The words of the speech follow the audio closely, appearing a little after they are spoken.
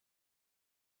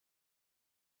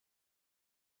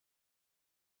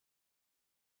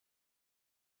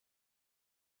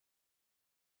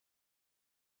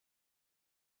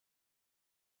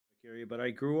area, but I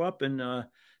grew up in a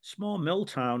small mill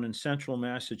town in central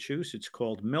Massachusetts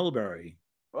called Millbury.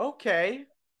 Okay.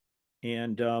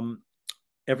 And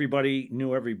everybody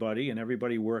knew everybody, and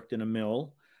everybody worked in a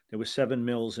mill. There were seven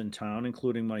mills in town,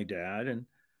 including my dad. And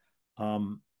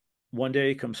um, one day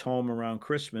he comes home around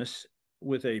Christmas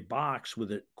with a box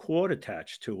with a cord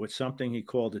attached to it, something he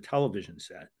called a television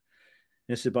set.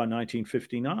 This is about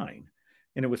 1959.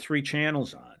 And it were three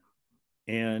channels on,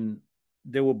 and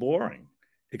they were boring.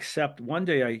 Except one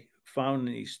day I found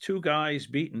these two guys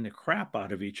beating the crap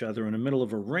out of each other in the middle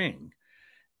of a ring.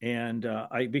 And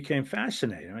I became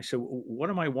fascinated. I said, "What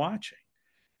am I watching?"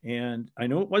 And I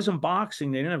knew it wasn't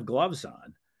boxing. They didn't have gloves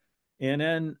on. And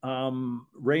then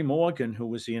Ray Morgan, who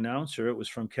was the announcer, it was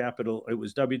from Capital, it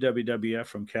was WWF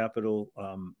from Capital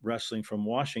Wrestling from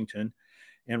Washington.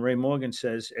 And Ray Morgan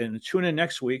says, and tune in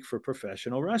next week for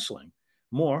professional wrestling,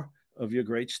 more of your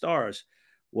great stars.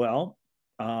 Well,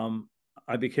 um,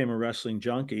 I became a wrestling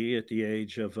junkie at the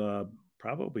age of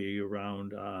probably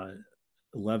around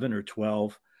 11 or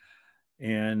 12.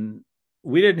 And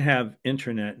we didn't have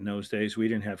internet in those days. We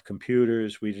didn't have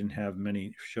computers. We didn't have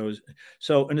many shows.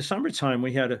 So in the summertime,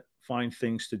 we had to find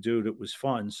things to do that was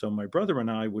fun. So my brother and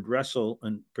I would wrestle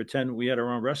and pretend we had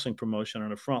our own wrestling promotion on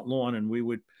the front lawn, and we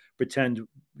would pretend,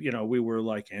 we were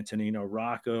like Antonino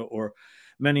Rocca or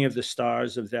many of the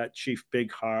stars of that Chief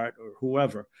Big Heart or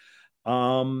whoever.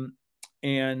 Um,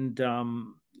 and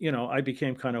I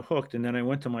became kind of hooked. And then I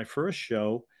went to my first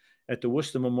show at the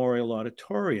Worcester Memorial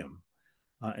Auditorium,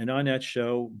 and on that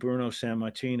show, Bruno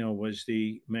Sammartino was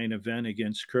the main event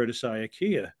against Curtis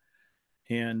Iakia.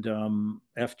 And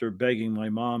after begging my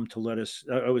mom to let us,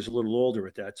 I was a little older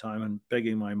at that time, and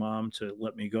begging my mom to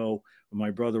let me go with my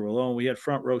brother alone, we had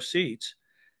front row seats.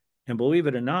 And believe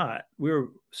it or not, we were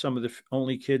some of the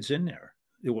only kids in there.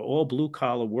 They were all blue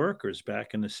collar workers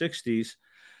back in the 60s,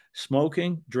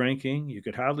 smoking, drinking. You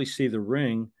could hardly see the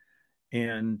ring.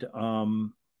 And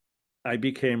I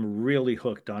became really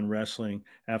hooked on wrestling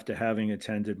after having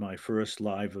attended my first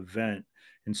live event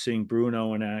and seeing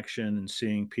Bruno in action and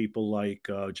seeing people like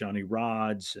Johnny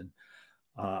Rods and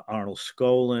Arnold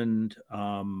Skoland,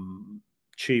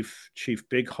 Chief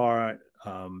Big Heart,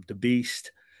 the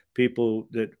Beast, people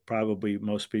that probably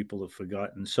most people have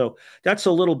forgotten. So that's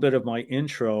a little bit of my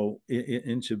intro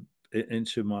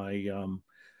into my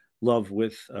love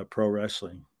with pro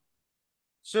wrestling.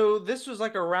 So this was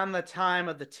like around the time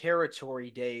of the territory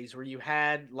days where you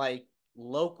had like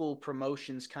local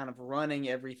promotions kind of running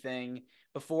everything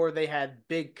before they had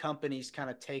big companies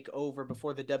kind of take over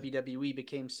before the WWE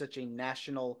became such a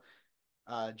national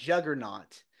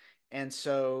juggernaut. And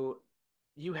so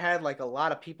you had like a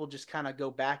lot of people just kind of go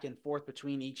back and forth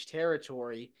between each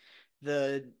territory.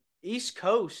 The East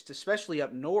Coast, especially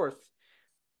up north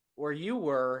where you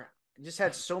were, just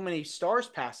had so many stars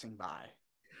passing by.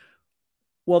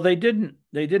 Well, they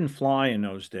didn't fly in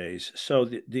those days. So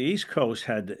the East Coast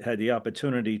had the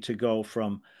opportunity to go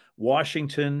from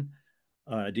Washington,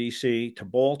 D.C. to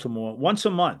Baltimore once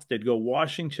a month. They'd go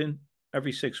Washington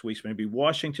every 6 weeks, maybe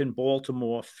Washington,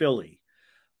 Baltimore, Philly,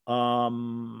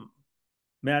 um,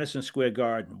 Madison Square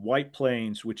Garden, White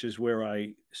Plains, which is where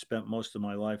I spent most of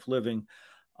my life living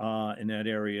in that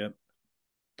area.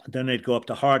 Then they'd go up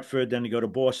to Hartford, then they go to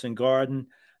Boston Garden,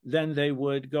 then they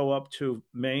would go up to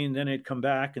Maine, then they'd come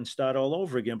back and start all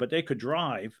over again. But they could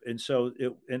drive, and so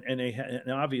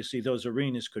and obviously those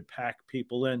arenas could pack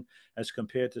people in as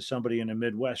compared to somebody in the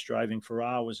Midwest driving for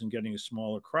hours and getting a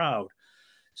smaller crowd.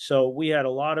 So we had a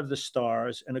lot of the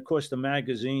stars, and of course the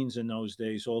magazines in those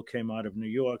days all came out of New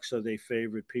York, so they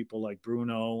favored people like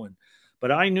Bruno. And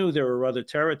but I knew there were other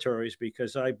territories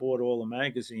because I bought all the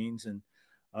magazines and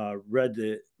read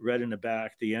in the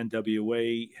back. The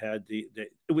NWA had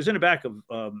it was in the back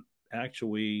of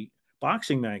actually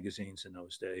boxing magazines in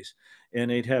those days,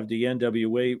 and they'd have the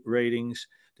NWA ratings,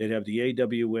 they'd have the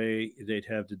AWA, they'd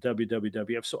have the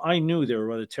WWF. So I knew there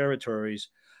were other territories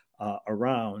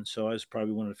around. So I was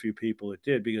probably one of the few people that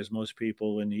did, because most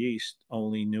people in the East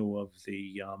only knew of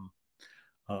the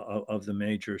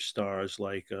major stars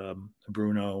like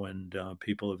Bruno and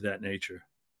people of that nature.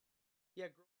 Yeah,